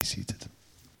Seated.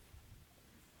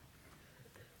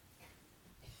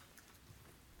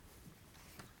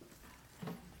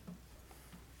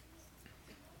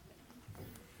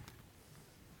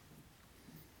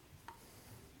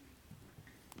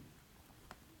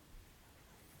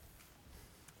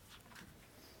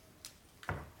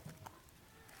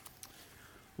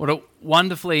 What a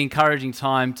wonderfully encouraging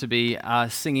time to be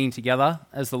singing together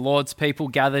as the Lord's people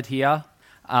gathered here.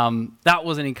 That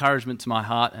was an encouragement to my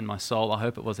heart and my soul. I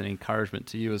hope it was an encouragement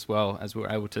to you as well as we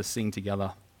were able to sing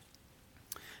together.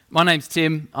 My name's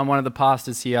Tim. I'm one of the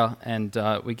pastors here, and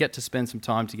we get to spend some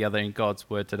time together in God's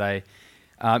Word today.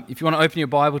 If you want to open your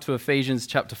Bible to Ephesians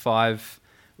chapter 5,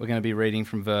 we're going to be reading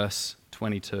from verse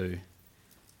 22.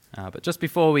 But just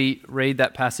before we read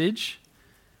that passage,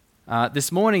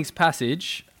 this morning's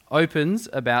passage opens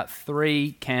about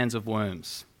 3 cans of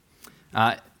worms.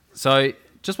 So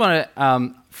just want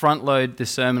to front load this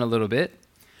sermon a little bit.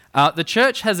 The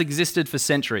church has existed for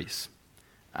centuries.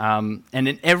 And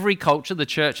in every culture the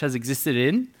church has existed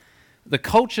in, the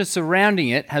culture surrounding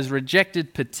it has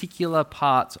rejected particular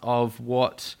parts of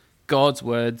what God's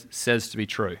word says to be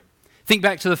true. Think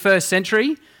back to the first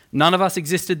century. None of us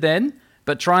existed then,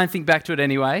 but try and think back to it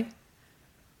anyway.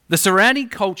 The surrounding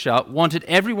culture wanted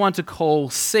everyone to call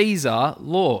Caesar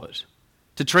Lord,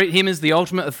 to treat him as the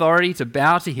ultimate authority, to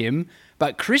bow to him,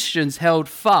 but Christians held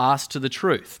fast to the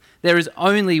truth. There is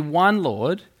only one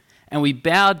Lord, and we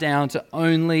bow down to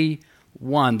only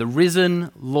one, the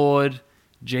risen Lord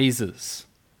Jesus.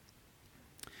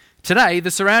 Today,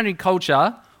 the surrounding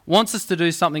culture wants us to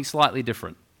do something slightly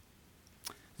different.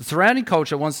 The surrounding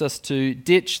culture wants us to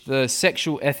ditch the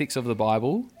sexual ethics of the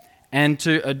Bible and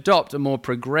to adopt a more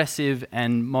progressive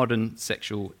and modern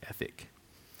sexual ethic.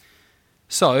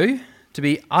 So, to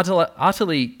be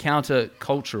utterly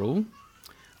counter-cultural,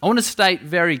 I want to state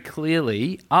very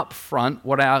clearly up front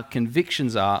what our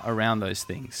convictions are around those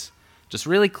things. Just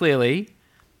really clearly,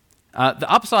 the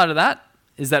upside of that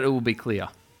is that it will be clear.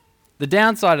 The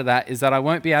downside of that is that I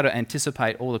won't be able to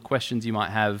anticipate all the questions you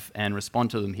might have and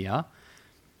respond to them here.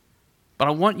 But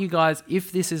I want you guys,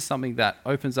 if this is something that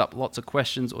opens up lots of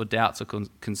questions or doubts or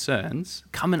concerns,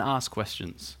 come and ask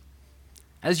questions.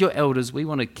 As your elders, we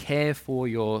want to care for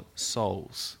your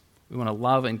souls. We want to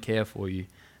love and care for you.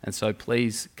 And so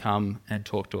please come and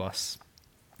talk to us.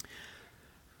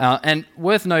 And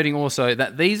worth noting also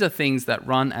that these are things that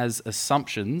run as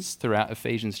assumptions throughout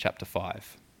Ephesians chapter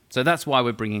 5. So that's why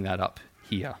we're bringing that up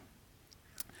here.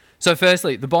 So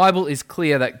firstly, the Bible is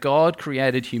clear that God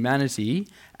created humanity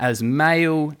as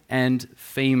male and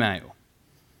female,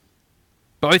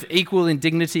 both equal in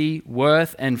dignity,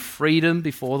 worth, and freedom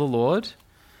before the Lord,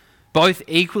 both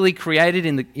equally created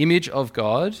in the image of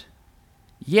God,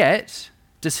 yet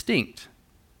distinct,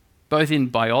 both in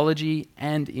biology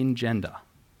and in gender,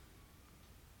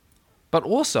 but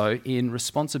also in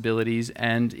responsibilities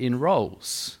and in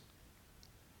roles.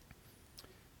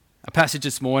 A passage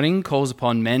this morning calls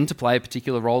upon men to play a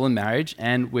particular role in marriage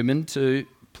and women to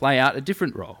play out a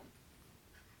different role.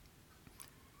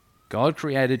 God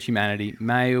created humanity,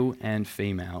 male and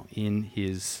female, in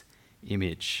his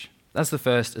image. That's the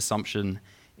first assumption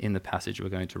in the passage we're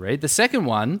going to read. The second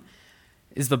one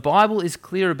is the Bible is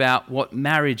clear about what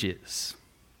marriage is.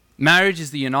 Marriage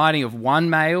is the uniting of one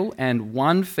male and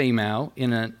one female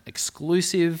in an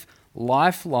exclusive,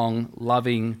 lifelong,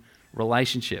 loving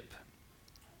relationship.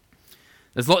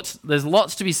 There's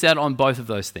lots to be said on both of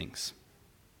those things.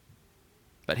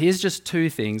 But here's just 2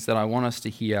 things that I want us to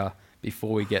hear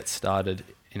before we get started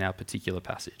in our particular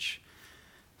passage.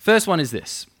 First one is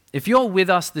this. If you're with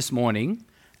us this morning,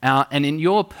 and in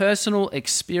your personal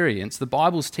experience, the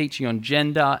Bible's teaching on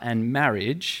gender and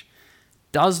marriage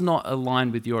does not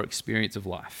align with your experience of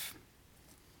life,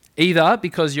 either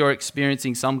because you're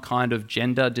experiencing some kind of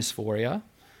gender dysphoria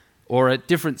or a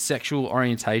different sexual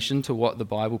orientation to what the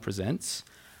Bible presents,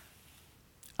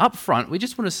 up front, we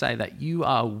just want to say that you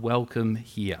are welcome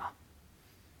here.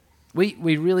 We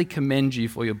really commend you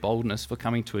for your boldness for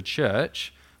coming to a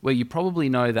church where you probably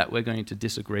know that we're going to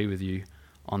disagree with you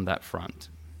on that front.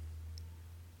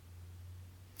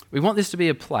 We want this to be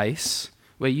a place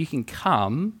where you can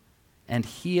come and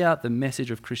hear the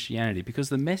message of Christianity, because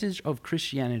the message of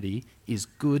Christianity is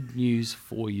good news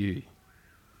for you.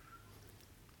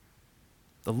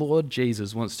 The Lord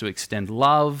Jesus wants to extend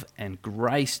love and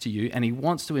grace to you, and he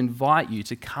wants to invite you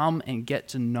to come and get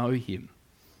to know him.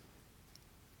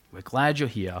 We're glad you're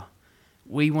here.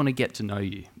 We want to get to know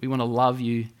you. We want to love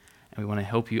you, and we want to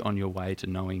help you on your way to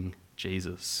knowing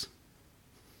Jesus.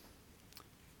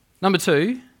 Number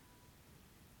 2,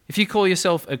 if you call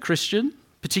yourself a Christian,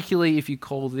 particularly if you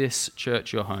call this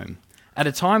church your home, at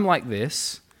a time like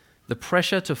this, the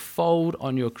pressure to fold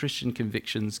on your Christian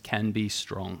convictions can be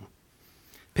strong.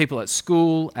 People at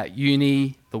school, at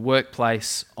uni, the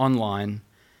workplace, online,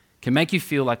 can make you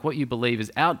feel like what you believe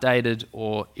is outdated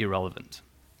or irrelevant.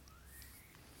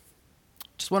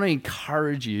 Just want to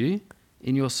encourage you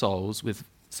in your souls with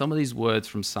some of these words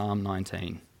from Psalm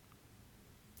 19.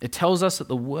 It tells us that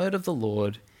the word of the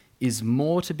Lord is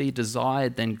more to be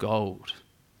desired than gold.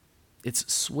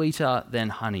 It's sweeter than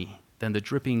honey, than the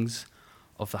drippings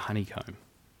of the honeycomb.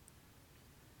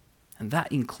 And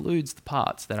that includes the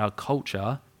parts that our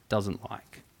culture doesn't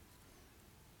like.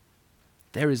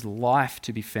 There is life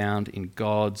to be found in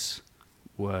God's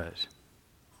word.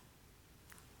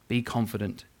 Be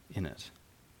confident in it.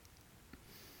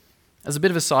 As a bit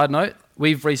of a side note,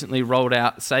 we've recently rolled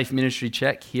out Safe Ministry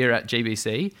Check here at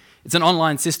GBC. It's an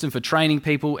online system for training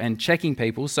people and checking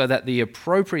people so that the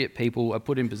appropriate people are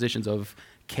put in positions of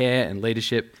care and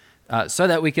leadership so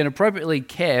that we can appropriately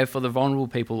care for the vulnerable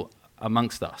people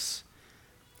amongst us.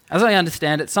 As I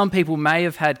understand it, some people may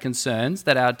have had concerns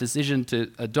that our decision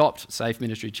to adopt Safe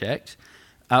Ministry Check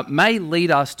may lead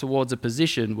us towards a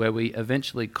position where we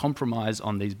eventually compromise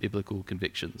on these biblical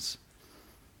convictions.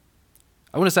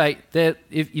 I want to say that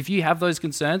if you have those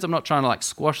concerns, I'm not trying to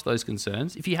squash those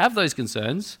concerns. If you have those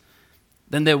concerns,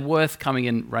 then they're worth coming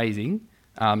and raising.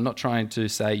 I'm not trying to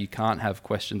say you can't have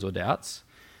questions or doubts.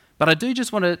 But I do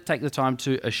just want to take the time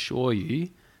to assure you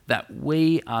that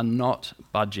we are not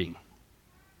budging.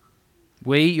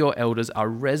 We, your elders, are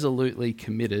resolutely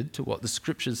committed to what the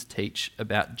scriptures teach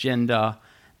about gender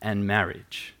and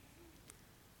marriage.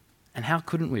 And how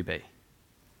couldn't we be?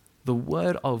 The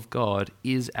word of God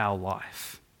is our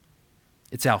life.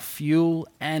 It's our fuel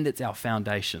and it's our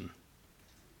foundation.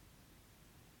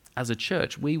 As a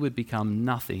church, we would become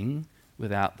nothing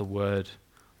without the word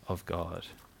of God.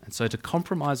 And so to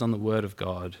compromise on the word of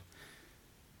God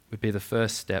would be the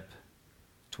first step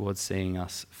towards seeing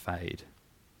us fade.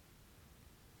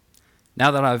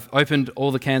 Now that I've opened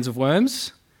all the cans of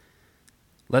worms,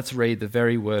 let's read the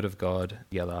very word of God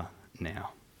together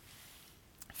now.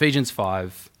 Ephesians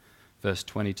 5, verse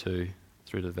 22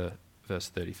 through to verse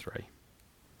 33.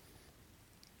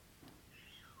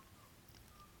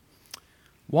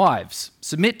 Wives,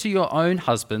 submit to your own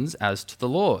husbands as to the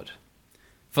Lord.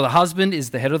 For the husband is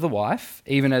the head of the wife,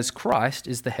 even as Christ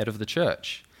is the head of the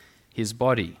church, his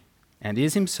body, and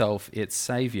is himself its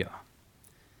Saviour.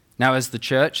 Now, as the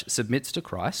church submits to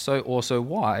Christ, so also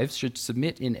wives should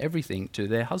submit in everything to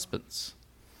their husbands.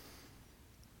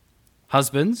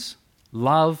 Husbands,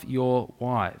 love your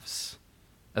wives,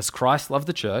 as Christ loved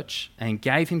the church and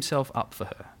gave himself up for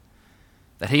her,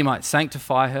 that he might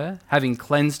sanctify her, having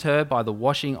cleansed her by the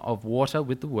washing of water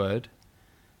with the word,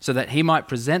 so that he might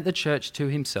present the church to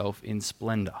himself in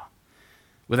splendour,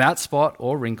 without spot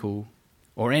or wrinkle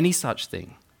or any such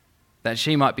thing, that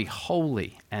she might be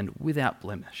holy and without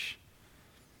blemish.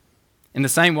 In the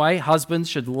same way, husbands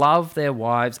should love their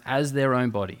wives as their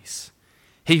own bodies.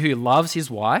 He who loves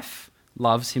his wife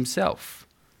loves himself.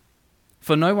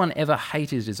 For no one ever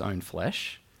hated his own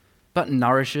flesh, but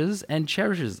nourishes and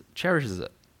cherishes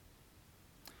it,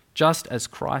 just as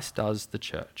Christ does the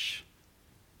church,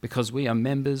 because we are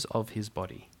members of his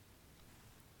body.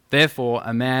 Therefore,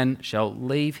 a man shall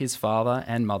leave his father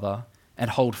and mother and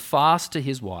hold fast to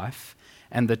his wife,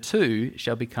 and the two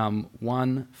shall become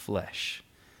one flesh.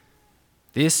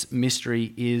 This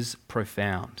mystery is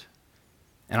profound,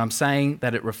 and I'm saying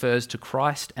that it refers to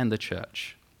Christ and the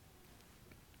church.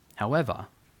 However,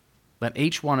 let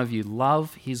each one of you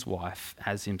love his wife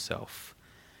as himself,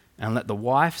 and let the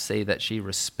wife see that she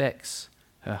respects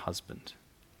her husband.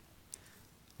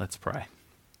 Let's pray.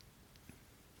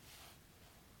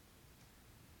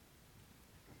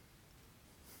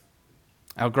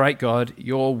 Our great God,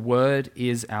 your word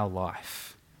is our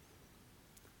life.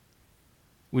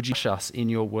 Would you touch us in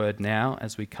your word now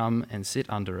as we come and sit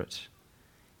under it,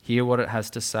 hear what it has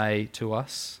to say to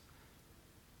us,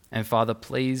 and Father,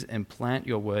 please implant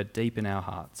your word deep in our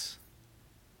hearts,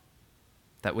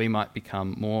 that we might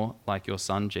become more like your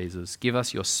Son, Jesus. Give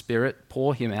us your Spirit,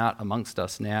 pour him out amongst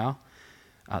us now,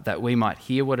 that we might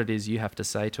hear what it is you have to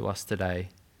say to us today,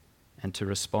 and to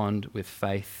respond with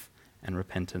faith and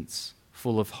repentance,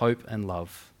 full of hope and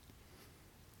love.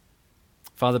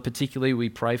 Father, particularly we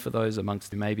pray for those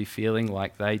amongst who may be feeling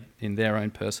like they, in their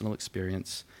own personal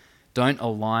experience, don't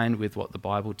align with what the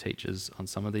Bible teaches on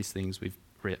some of these things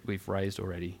we've raised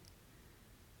already.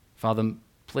 Father,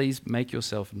 please make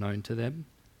yourself known to them,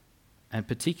 and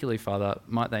particularly, Father,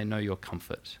 might they know your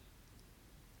comfort.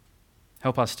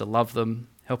 Help us to love them,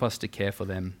 help us to care for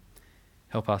them,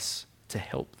 help us to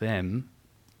help them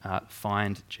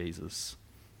find Jesus.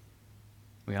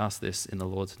 We ask this in the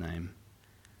Lord's name.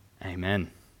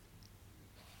 Amen.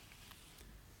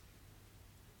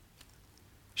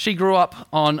 She grew up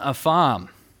on a farm.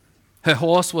 Her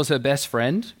horse was her best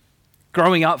friend.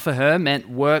 Growing up for her meant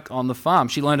work on the farm.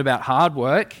 She learned about hard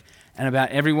work and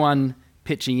about everyone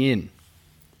pitching in.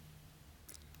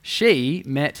 She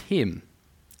met him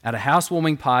at a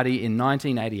housewarming party in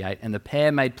 1988, and the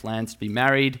pair made plans to be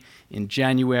married in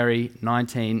January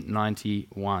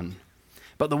 1991.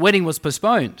 But the wedding was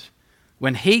postponed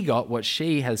when he got what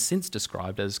she has since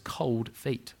described as cold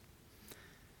feet.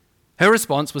 Her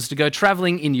response was to go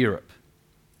travelling in Europe.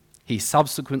 He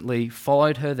subsequently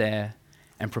followed her there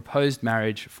and proposed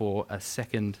marriage for a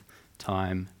second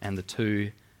time, and the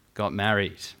two got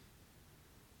married.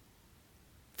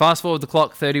 Fast forward the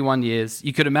clock 31 years.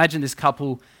 You could imagine this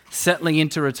couple settling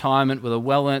into retirement with a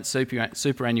well-earned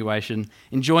superannuation,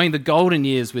 enjoying the golden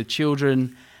years with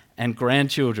children and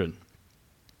grandchildren.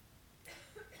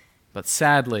 But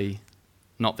sadly,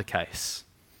 not the case.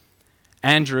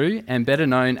 Andrew, and better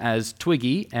known as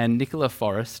Twiggy, and Nicola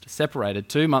Forrest separated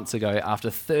 2 months ago after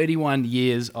 31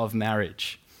 years of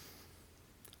marriage.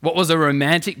 What was a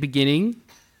romantic beginning,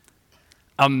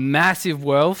 a massive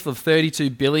wealth of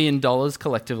 $32 billion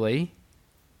collectively,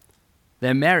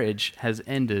 their marriage has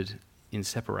ended in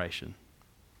separation.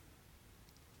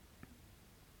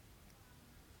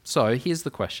 So here's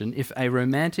the question: if a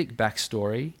romantic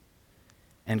backstory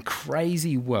and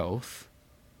crazy wealth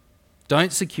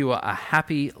don't secure a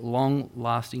happy,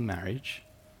 long-lasting marriage,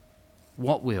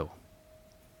 what will?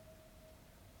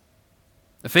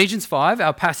 Ephesians 5,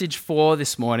 our passage for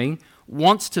this morning,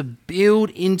 wants to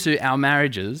build into our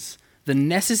marriages the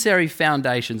necessary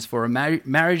foundations for a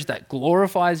marriage that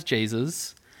glorifies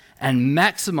Jesus and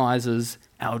maximizes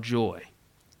our joy.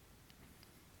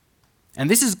 And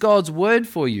this is God's word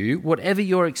for you, whatever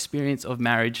your experience of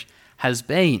marriage has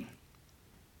been.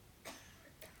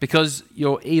 Because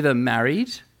you're either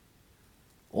married,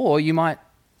 or you might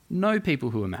know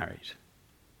people who are married.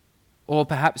 Or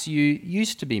perhaps you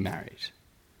used to be married.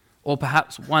 Or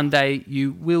perhaps one day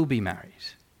you will be married.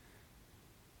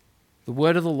 The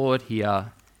word of the Lord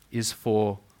here is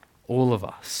for all of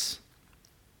us.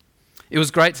 It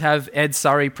was great to have Ed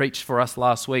Surrey preach for us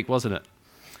last week, wasn't it?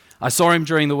 I saw him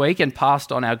during the week and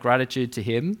passed on our gratitude to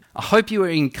him. I hope you were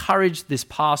encouraged this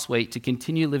past week to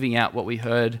continue living out what we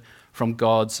heard from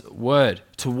God's word,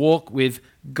 to walk with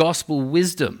gospel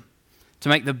wisdom, to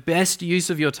make the best use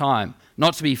of your time,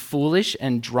 not to be foolish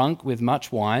and drunk with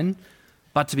much wine,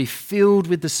 but to be filled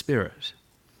with the Spirit.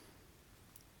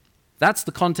 That's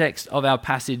the context of our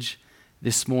passage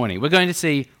this morning. We're going to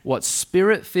see what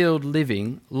Spirit-filled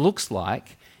living looks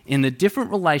like in the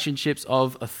different relationships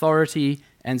of authority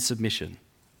and submission.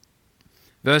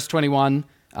 Verse 21,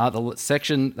 the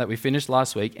section that we finished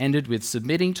last week, ended with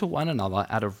submitting to one another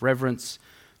out of reverence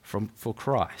for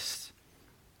Christ.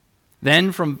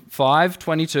 Then from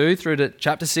 5:22 through to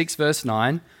chapter 6, verse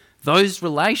 9, those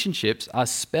relationships are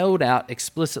spelled out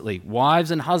explicitly: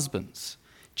 wives and husbands,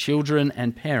 children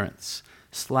and parents,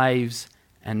 slaves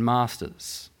and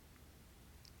masters.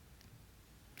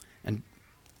 And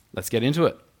let's get into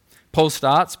it. Paul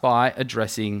starts by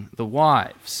addressing the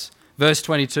wives. Verse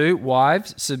 22,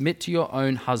 wives, submit to your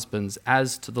own husbands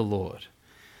as to the Lord.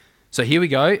 So here we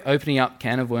go, opening up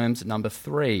can of worms number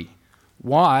 3.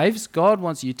 Wives, God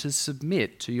wants you to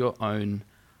submit to your own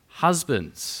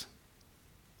husbands.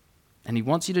 And he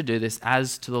wants you to do this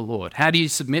as to the Lord. How do you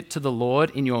submit to the Lord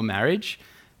in your marriage?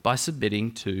 By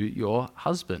submitting to your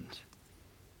husband.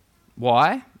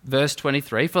 Why? Verse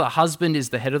 23, for the husband is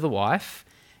the head of the wife,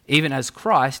 even as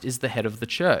Christ is the head of the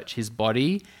church, his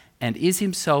body, and is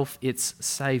himself its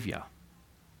Saviour.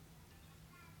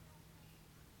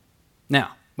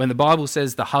 Now, when the Bible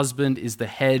says the husband is the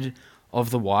head of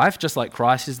the wife, just like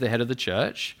Christ is the head of the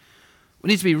church, we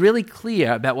need to be really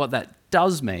clear about what that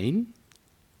does mean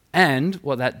and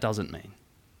what that doesn't mean.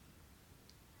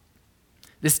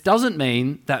 This doesn't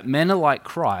mean that men are like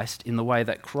Christ in the way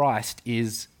that Christ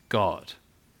is God.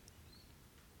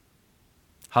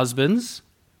 Husbands,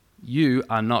 you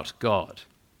are not God.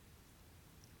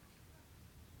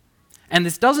 And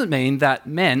this doesn't mean that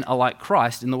men are like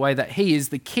Christ in the way that he is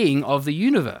the king of the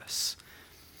universe.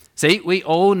 See, we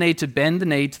all need to bend the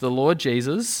knee to the Lord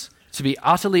Jesus, to be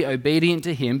utterly obedient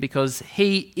to him because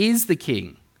he is the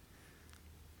king.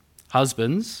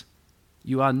 Husbands,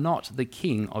 you are not the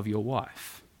king of your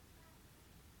wife.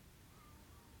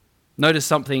 Notice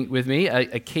something with me,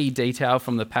 a key detail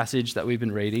from the passage that we've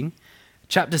been reading.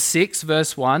 Chapter 6,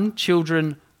 verse 1,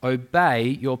 children, obey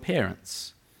your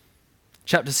parents.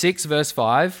 Chapter 6, verse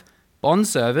 5,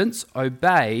 bondservants,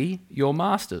 obey your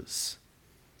masters.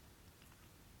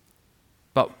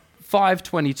 But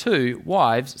 5:22,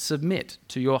 wives, submit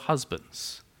to your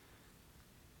husbands.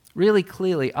 Really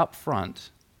clearly up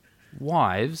front,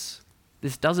 wives,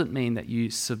 this doesn't mean that you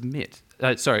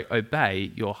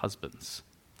obey your husbands.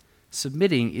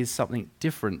 Submitting is something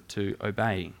different to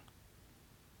obeying.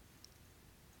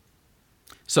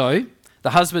 So,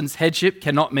 the husband's headship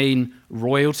cannot mean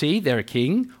royalty, they're a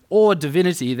king, or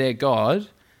divinity, they're God.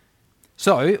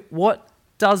 So, what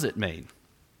does it mean?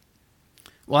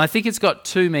 Well, I think it's got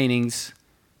two meanings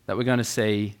that we're going to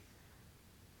see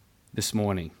this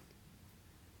morning.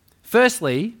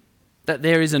 Firstly, that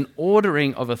there is an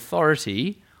ordering of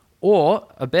authority, or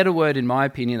a better word in my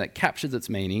opinion that captures its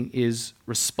meaning is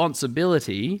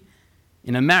responsibility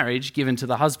in a marriage given to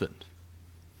the husband.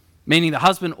 Meaning the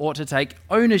husband ought to take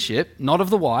ownership, not of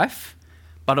the wife,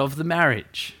 but of the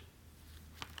marriage.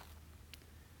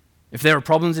 If there are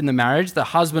problems in the marriage, the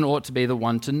husband ought to be the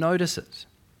one to notice it,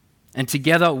 and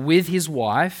together with his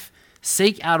wife,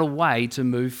 seek out a way to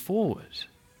move forward.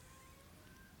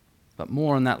 But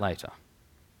more on that later.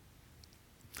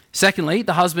 Secondly,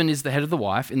 the husband is the head of the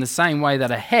wife in the same way that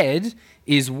a head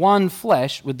is one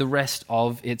flesh with the rest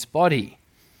of its body.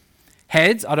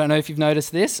 Heads, I don't know if you've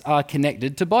noticed this, are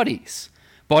connected to bodies.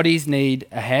 Bodies need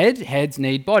a head, heads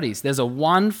need bodies. There's a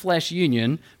one flesh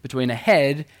union between a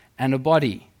head and a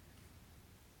body.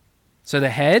 So the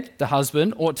head, the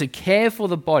husband, ought to care for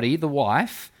the body, the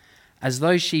wife, as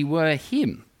though she were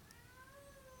him,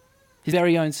 his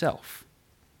very own self.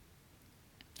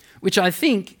 Which I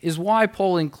think is why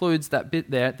Paul includes that bit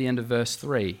there at the end of verse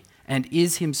 3, and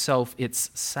is himself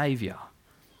its saviour.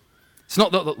 It's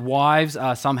not that wives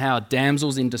are somehow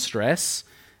damsels in distress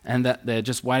and that they're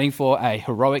just waiting for a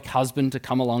heroic husband to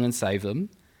come along and save them,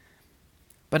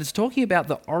 but it's talking about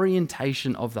the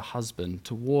orientation of the husband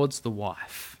towards the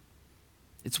wife.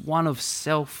 It's one of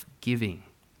self-giving,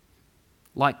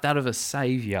 like that of a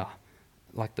saviour,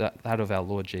 like that of our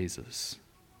Lord Jesus.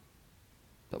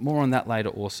 But more on that later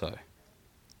also.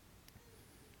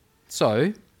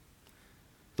 So,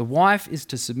 the wife is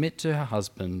to submit to her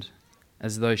husband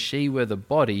as though she were the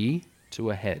body to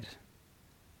a head.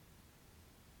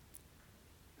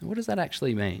 And what does that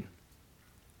actually mean?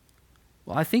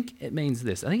 Well, I think it means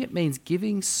this. I think it means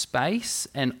giving space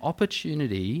and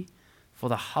opportunity for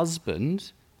the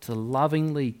husband to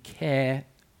lovingly care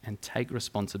and take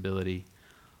responsibility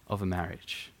of a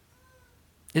marriage.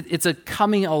 It's a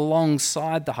coming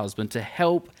alongside the husband to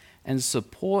help and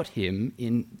support him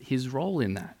in his role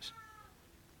in that.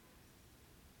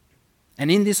 And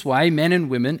in this way, men and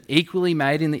women, equally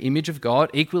made in the image of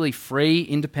God, equally free,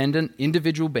 independent,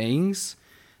 individual beings,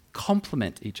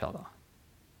 complement each other.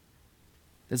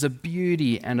 There's a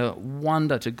beauty and a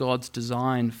wonder to God's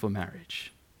design for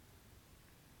marriage.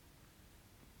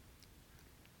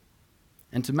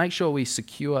 And to make sure we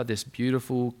secure this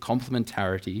beautiful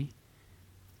complementarity,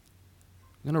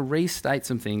 I'm going to restate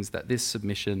some things that this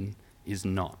submission is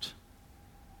not.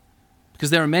 Because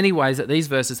there are many ways that these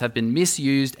verses have been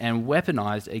misused and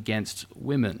weaponized against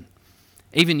women,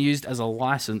 even used as a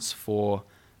license for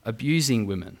abusing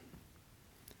women.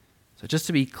 So just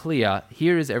to be clear,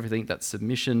 here is everything that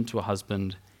submission to a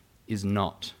husband is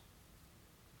not.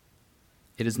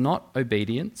 It is not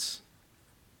obedience.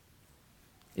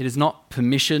 It is not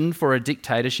permission for a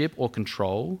dictatorship or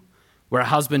control, where a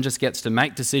husband just gets to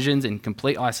make decisions in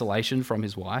complete isolation from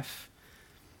his wife.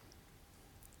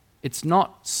 It's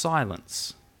not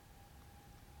silence.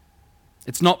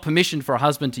 It's not permission for a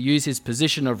husband to use his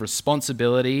position of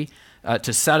responsibility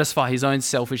to satisfy his own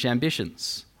selfish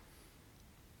ambitions.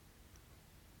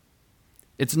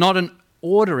 It's not an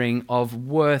ordering of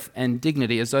worth and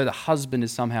dignity as though the husband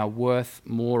is somehow worth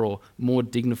more or more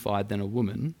dignified than a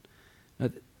woman. No,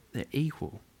 they're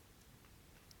equal.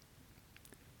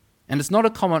 And it's not a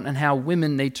comment on how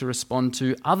women need to respond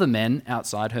to other men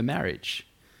outside her marriage.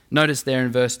 Notice there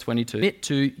in verse 22, submit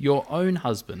to your own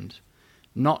husband,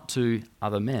 not to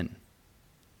other men.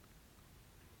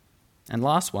 And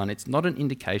last one, it's not an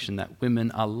indication that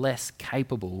women are less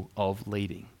capable of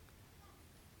leading.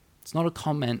 It's not a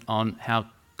comment on how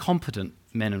competent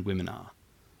men and women are.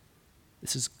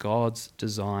 This is God's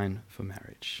design for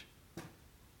marriage.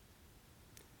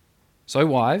 So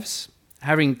wives,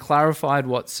 having clarified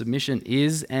what submission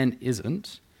is and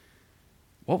isn't,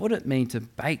 what would it mean to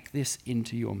bake this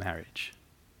into your marriage?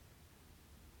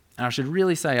 And I should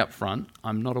really say up front,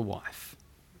 I'm not a wife.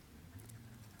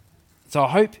 So I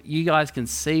hope you guys can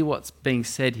see what's being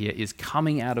said here is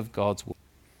coming out of God's word.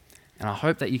 And I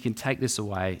hope that you can take this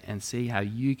away and see how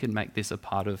you can make this a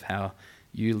part of how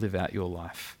you live out your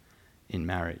life in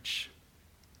marriage.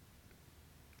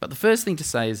 But the first thing to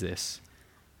say is this.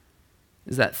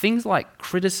 is that things like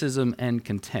criticism and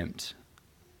contempt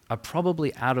are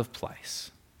probably out of place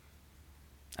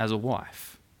as a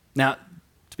wife. Now,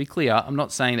 to be clear, I'm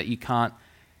not saying that you can't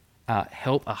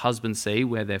help a husband see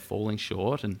where they're falling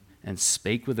short and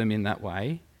speak with them in that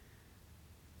way.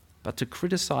 But to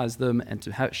criticize them and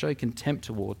to show contempt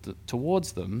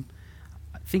towards them,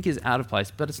 I think is out of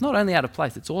place. But it's not only out of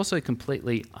place, it's also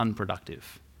completely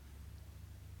unproductive.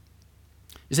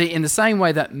 You see, in the same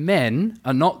way that men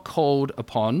are not called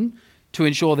upon to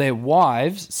ensure their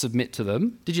wives submit to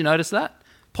them, did you notice that?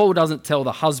 Paul doesn't tell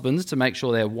the husbands to make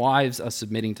sure their wives are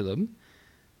submitting to them.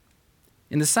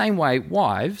 In the same way,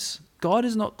 wives, God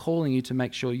is not calling you to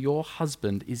make sure your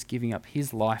husband is giving up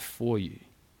his life for you.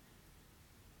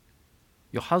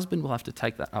 Your husband will have to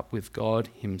take that up with God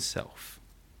himself.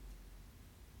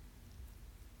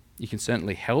 You can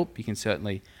certainly help. You can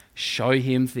certainly show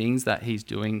him things that he's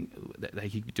doing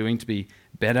to be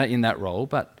better in that role,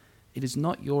 but it is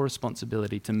not your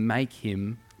responsibility to make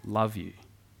him love you.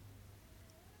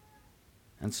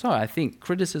 And so I think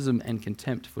criticism and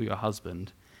contempt for your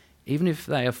husband, even if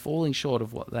they are falling short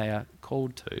of what they are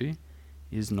called to,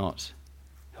 is not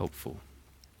helpful.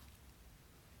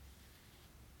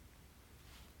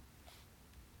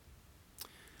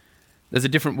 There's a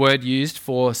different word used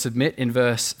for submit in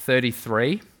verse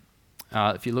 33.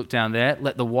 If you look down there,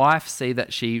 let the wife see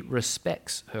that she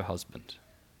respects her husband.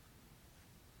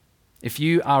 If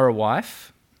you are a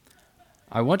wife,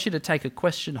 I want you to take a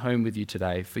question home with you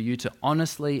today for you to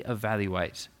honestly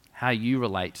evaluate how you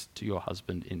relate to your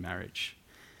husband in marriage.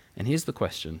 And here's the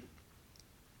question.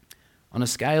 On a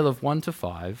scale of 1 to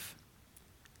 5,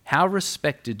 how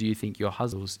respected do you think your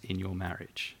husband is in your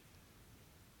marriage?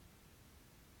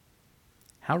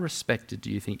 How respected do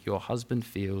you think your husband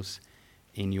feels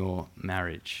in your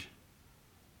marriage?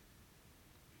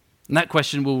 And that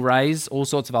question will raise all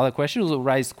sorts of other questions. It will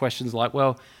raise questions like,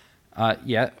 what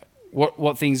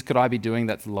things could I be doing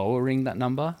that's lowering that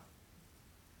number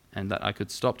and that I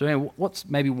could stop doing? What's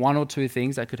maybe 1 or 2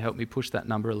 things that could help me push that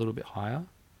number a little bit higher?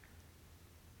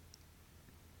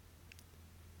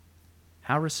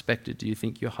 How respected do you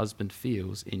think your husband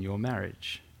feels in your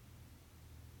marriage?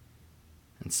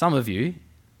 And some of you,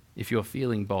 if you're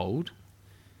feeling bold,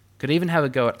 could even have a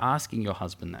go at asking your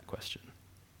husband that question.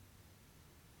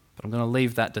 But I'm going to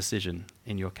leave that decision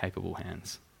in your capable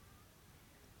hands.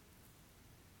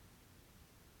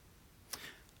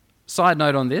 Side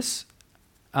note on this,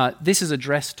 this is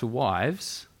addressed to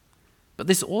wives, but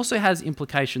this also has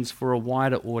implications for a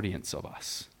wider audience of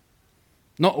us.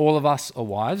 Not all of us are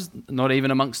wives, not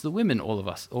even amongst the women, all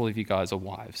of you guys are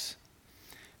wives.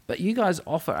 But you guys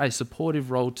offer a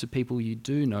supportive role to people you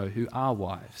do know who are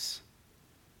wives.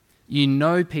 You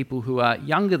know people who are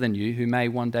younger than you who may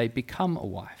one day become a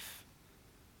wife.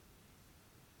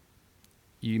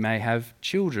 You may have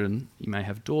children, you may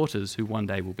have daughters who one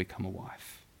day will become a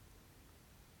wife.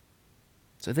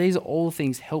 So these are all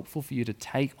things helpful for you to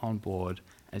take on board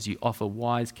as you offer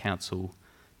wise counsel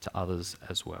to others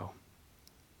as well.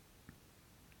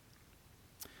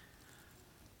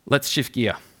 Let's shift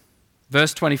gear.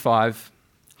 Verse 25,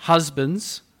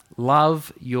 husbands,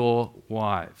 love your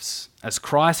wives, as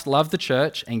Christ loved the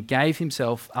church and gave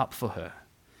himself up for her.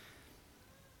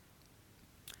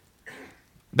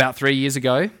 About 3 years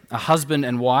ago, a husband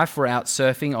and wife were out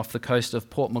surfing off the coast of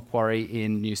Port Macquarie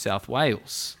in New South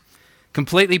Wales.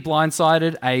 Completely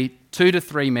blindsided, a 2 to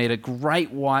 3 metre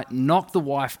great white knocked the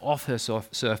wife off her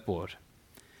surfboard.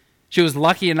 She was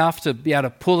lucky enough to be able to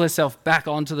pull herself back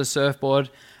onto the surfboard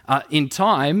in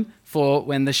time for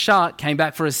when the shark came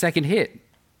back for a second hit.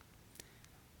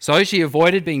 So she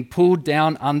avoided being pulled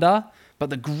down under, but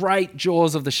the great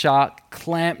jaws of the shark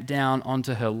clamped down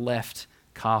onto her left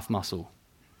calf muscle.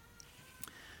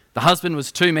 The husband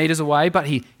was 2 meters away, but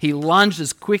he lunged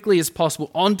as quickly as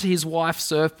possible onto his wife's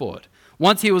surfboard.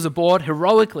 Once he was aboard,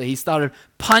 heroically, he started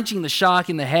punching the shark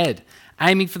in the head,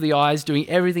 aiming for the eyes, doing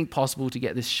everything possible to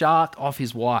get this shark off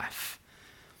his wife.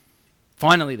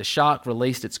 Finally, the shark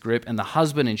released its grip and the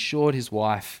husband ensured his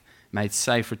wife made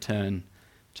safe return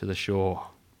to the shore.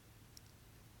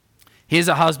 Here's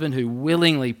a husband who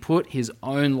willingly put his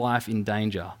own life in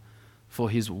danger for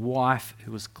his wife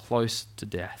who was close to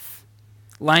death,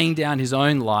 laying down his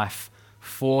own life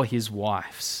for his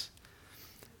wife's.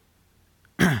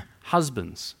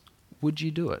 Husbands, would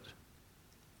you do it?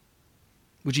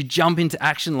 Would you jump into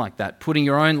action like that, putting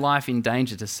your own life in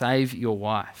danger to save your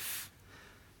wife?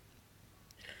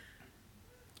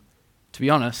 To be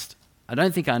honest, I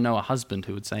don't think I know a husband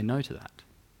who would say no to that.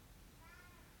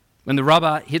 When the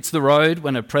rubber hits the road,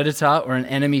 when a predator or an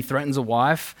enemy threatens a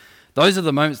wife, Those are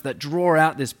the moments that draw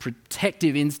out this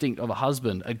protective instinct of a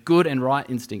husband, a good and right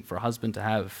instinct for a husband to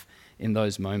have in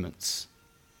those moments.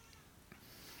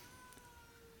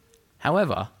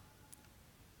 However,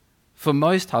 for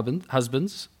most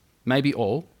husbands, maybe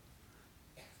all,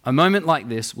 a moment like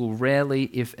this will rarely,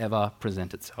 if ever,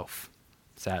 present itself,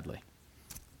 sadly.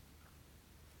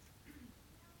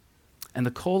 And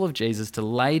the call of Jesus to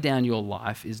lay down your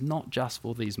life is not just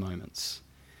for these moments,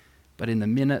 but in the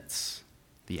minutes,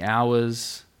 the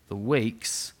hours, the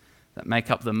weeks that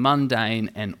make up the mundane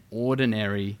and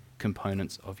ordinary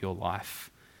components of your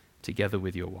life together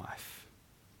with your wife.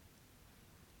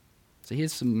 So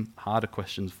here's some harder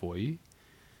questions for you.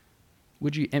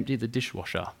 Would you empty the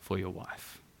dishwasher for your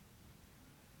wife?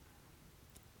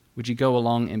 Would you go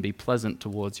along and be pleasant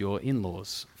towards your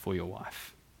in-laws for your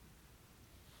wife?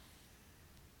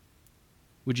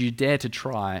 Would you dare to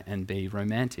try and be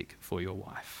romantic for your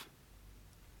wife?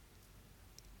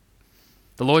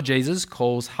 The Lord Jesus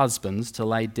calls husbands to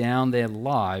lay down their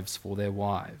lives for their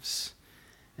wives.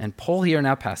 And Paul here in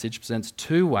our passage presents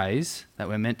two ways that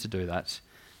we're meant to do that.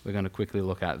 We're going to quickly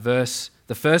look at.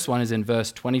 The first one is in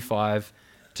verse 25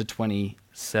 to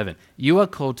 27. You are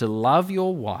called to love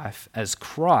your wife as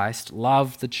Christ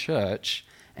loved the church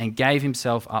and gave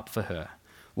himself up for her.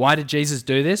 Why did Jesus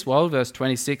do this? Well, verse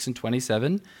 26 and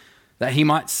 27, that he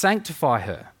might sanctify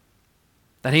her,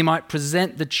 that he might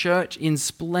present the church in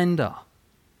splendor,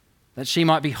 that she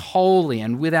might be holy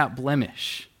and without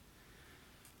blemish.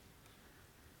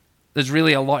 There's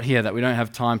really a lot here that we don't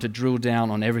have time to drill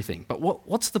down on everything. But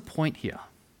what's the point here?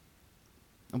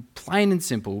 Plain and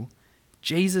simple,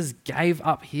 Jesus gave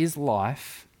up his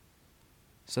life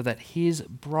so that his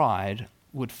bride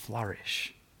would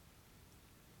flourish.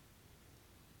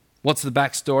 What's the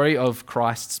backstory of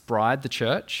Christ's bride, the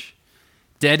church?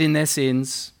 Dead in their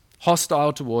sins,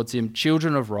 hostile towards him,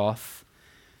 children of wrath.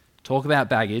 Talk about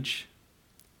baggage.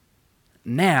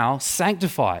 Now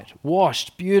sanctified,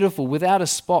 washed, beautiful, without a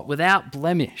spot, without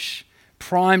blemish,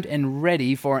 primed and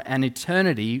ready for an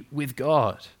eternity with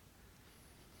God.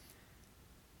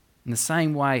 In the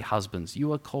same way, husbands,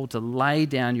 you are called to lay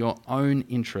down your own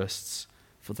interests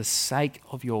for the sake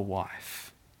of your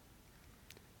wife,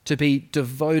 to be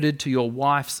devoted to your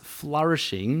wife's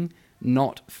flourishing,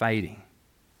 not fading.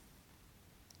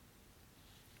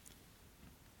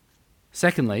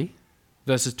 Secondly,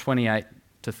 verses 28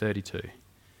 to 32.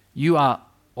 You are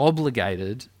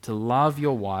obligated to love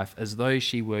your wife as though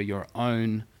she were your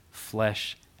own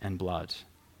flesh and blood.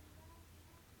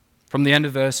 From the end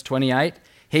of verse 28,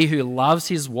 he who loves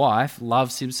his wife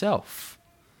loves himself.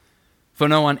 For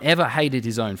no one ever hated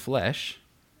his own flesh.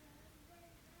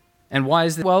 And why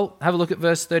is that? Well, have a look at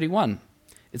verse 31.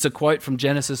 It's a quote from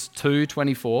Genesis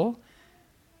 2:24,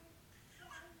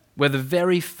 where the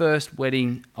very first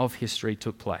wedding of history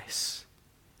took place.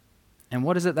 And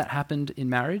what is it that happened in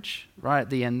marriage? Right at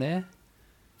the end there,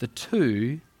 the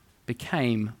two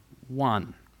became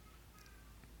one.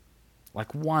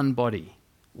 Like one body,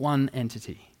 one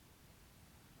entity.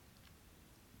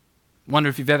 Wonder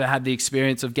if you've ever had the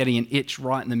experience of getting an itch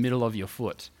right in the middle of your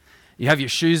foot. You have your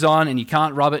shoes on and you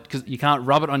can't rub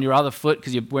it on your other foot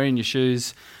because you're wearing your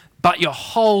shoes, but your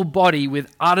whole body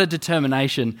with utter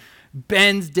determination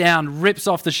bends down, rips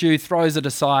off the shoe, throws it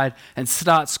aside, and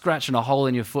starts scratching a hole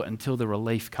in your foot until the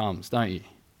relief comes, don't you?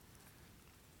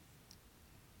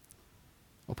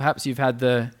 Or perhaps you've had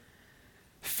the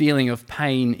feeling of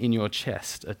pain in your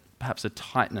chest, perhaps a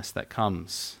tightness that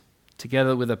comes,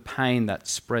 together with a pain that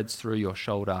spreads through your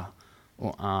shoulder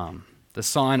or arm, the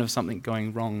sign of something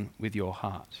going wrong with your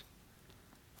heart.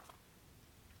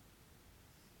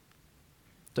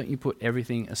 Don't you put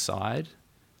everything aside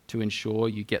to ensure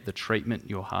you get the treatment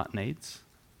your heart needs?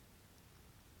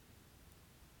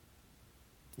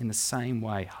 In the same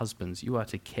way, husbands, you are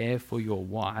to care for your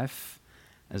wife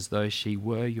as though she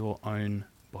were your own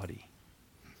body.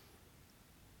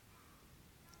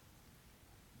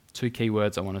 Two key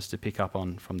words I want us to pick up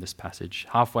on from this passage,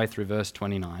 halfway through verse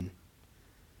 29.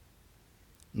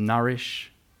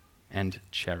 Nourish and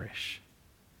cherish.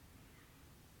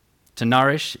 To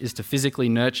nourish is to physically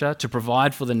nurture, to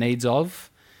provide for the needs of.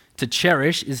 To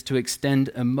cherish is to extend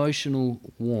emotional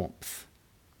warmth.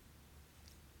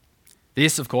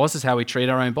 This, of course, is how we treat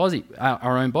our own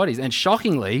bodies. And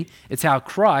shockingly, it's how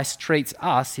Christ treats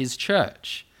us, his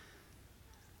church.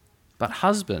 But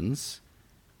husbands,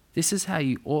 this is how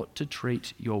you ought to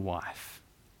treat your wife.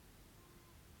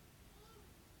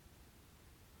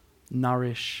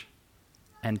 Nourish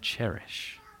and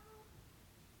cherish.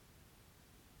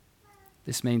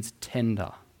 This means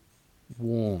tender,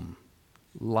 warm,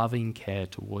 loving care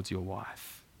towards your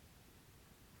wife.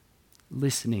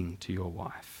 Listening to your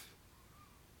wife.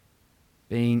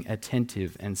 being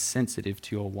attentive and sensitive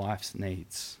to your wife's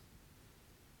needs.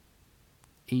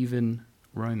 Even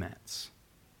romance.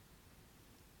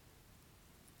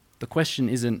 The question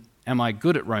isn't, am I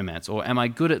good at romance or am I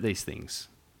good at these things?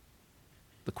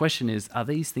 The question is, are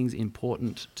these things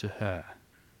important to her?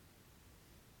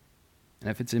 And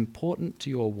if it's important to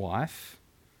your wife,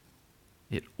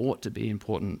 it ought to be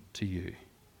important to you.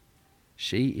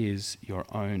 She is your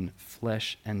own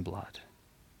flesh and blood.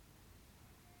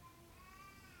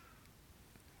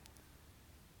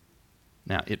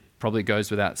 Now, it probably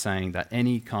goes without saying that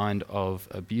any kind of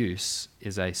abuse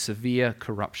is a severe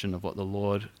corruption of what the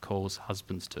Lord calls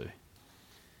husbands to.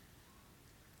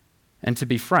 And to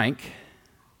be frank,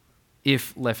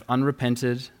 if left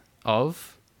unrepented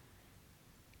of,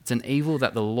 it's an evil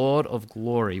that the Lord of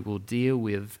glory will deal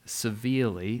with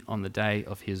severely on the day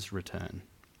of his return.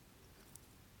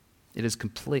 It is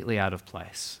completely out of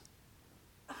place.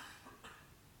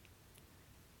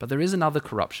 But there is another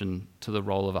corruption to the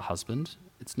role of a husband.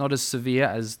 It's not as severe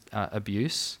as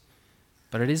abuse,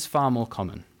 but it is far more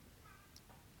common.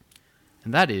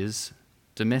 And that is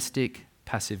domestic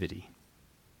passivity.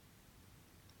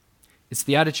 It's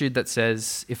the attitude that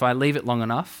says, if I leave it long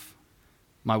enough,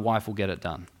 my wife will get it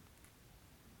done.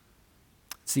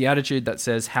 It's the attitude that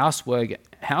says housework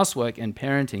and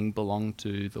parenting belong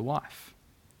to the wife.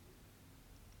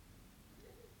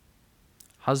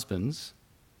 Husbands,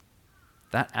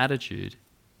 that attitude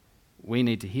we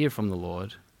need to hear from the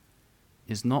Lord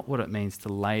is not what it means to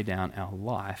lay down our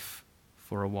life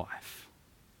for a wife.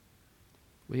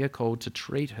 We are called to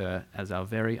treat her as our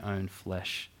very own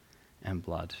flesh and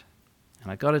blood.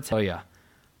 And I got to tell you,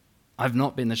 I've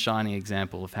not been the shining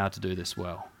example of how to do this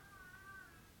well.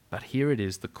 But here it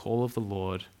is, the call of the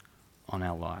Lord on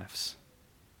our lives.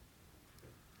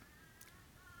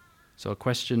 So a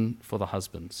question for the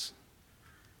husbands.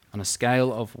 On a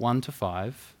scale of 1 to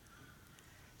 5,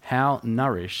 how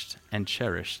nourished and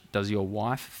cherished does your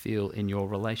wife feel in your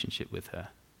relationship with her?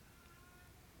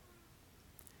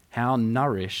 How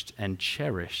nourished and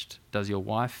cherished does your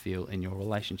wife feel in your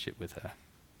relationship with her?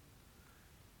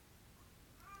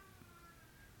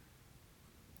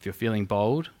 If you're feeling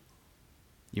bold,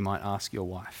 you might ask your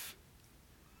wife.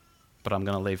 But I'm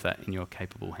going to leave that in your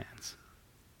capable hands.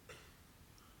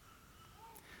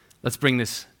 Let's bring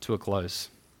this to a close.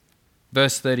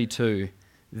 Verse 32,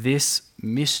 this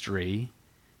mystery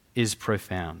is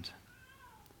profound.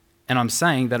 And I'm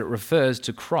saying that it refers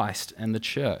to Christ and the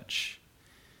church.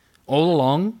 All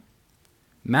along,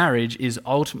 marriage is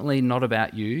ultimately not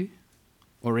about you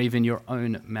or even your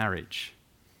own marriage,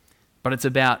 but it's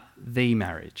about the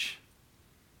marriage.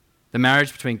 The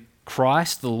marriage between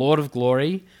Christ, the Lord of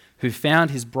glory, who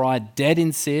found his bride dead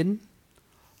in sin,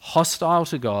 hostile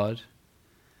to God,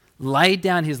 laid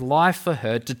down his life for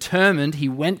her, determined, he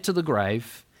went to the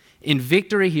grave. In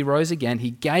victory, he rose again.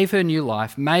 He gave her new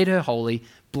life, made her holy,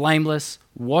 blameless,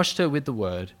 washed her with the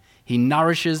word. He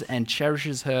nourishes and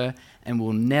cherishes her and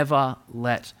will never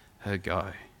let her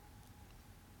go.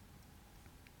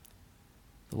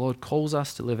 The Lord calls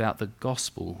us to live out the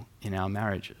gospel in our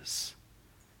marriages.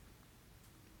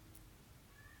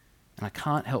 And I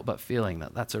can't help but feeling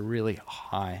that that's a really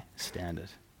high standard.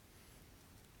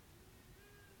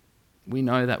 We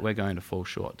know that we're going to fall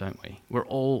short, don't we? We're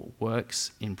all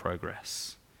works in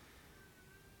progress.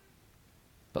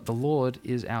 But the Lord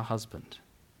is our husband.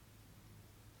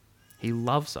 He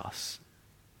loves us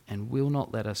and will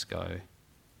not let us go.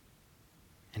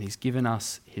 And he's given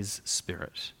us his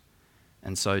Spirit.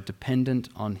 And so, dependent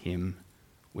on him,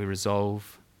 we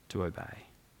resolve to obey.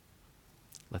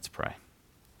 Let's pray.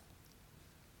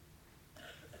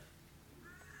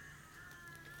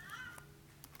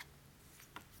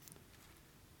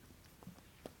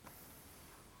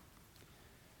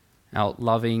 Our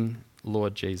loving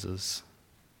Lord Jesus,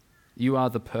 you are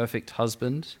the perfect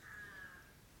husband.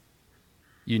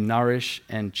 You nourish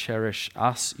and cherish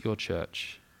us, your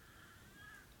church.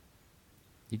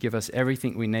 You give us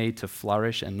everything we need to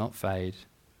flourish and not fade,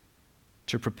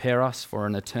 to prepare us for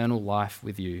an eternal life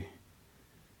with you.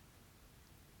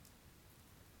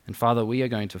 And Father, we are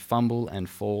going to fumble and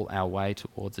fall our way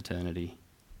towards eternity,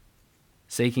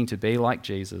 seeking to be like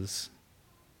Jesus,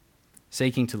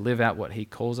 seeking to live out what he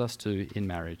calls us to in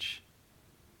marriage.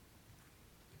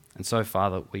 And so,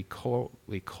 Father, we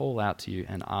call out to you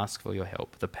and ask for your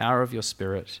help, the power of your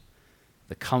Spirit,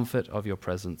 the comfort of your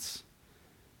presence,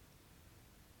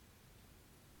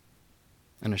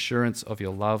 an assurance of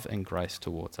your love and grace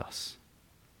towards us.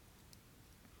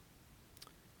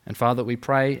 And Father, we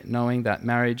pray knowing that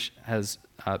marriage has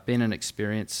been an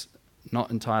experience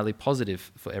not entirely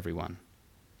positive for everyone.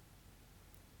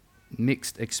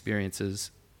 Mixed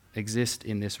experiences exist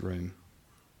in this room.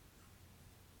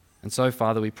 And so,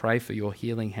 Father, we pray for your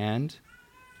healing hand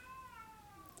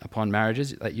upon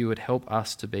marriages, that you would help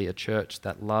us to be a church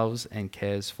that loves and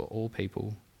cares for all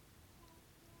people.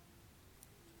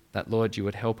 That, Lord, you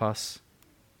would help us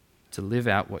to live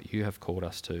out what you have called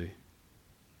us to.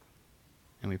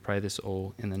 And we pray this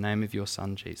all in the name of your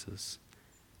Son, Jesus.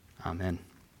 Amen.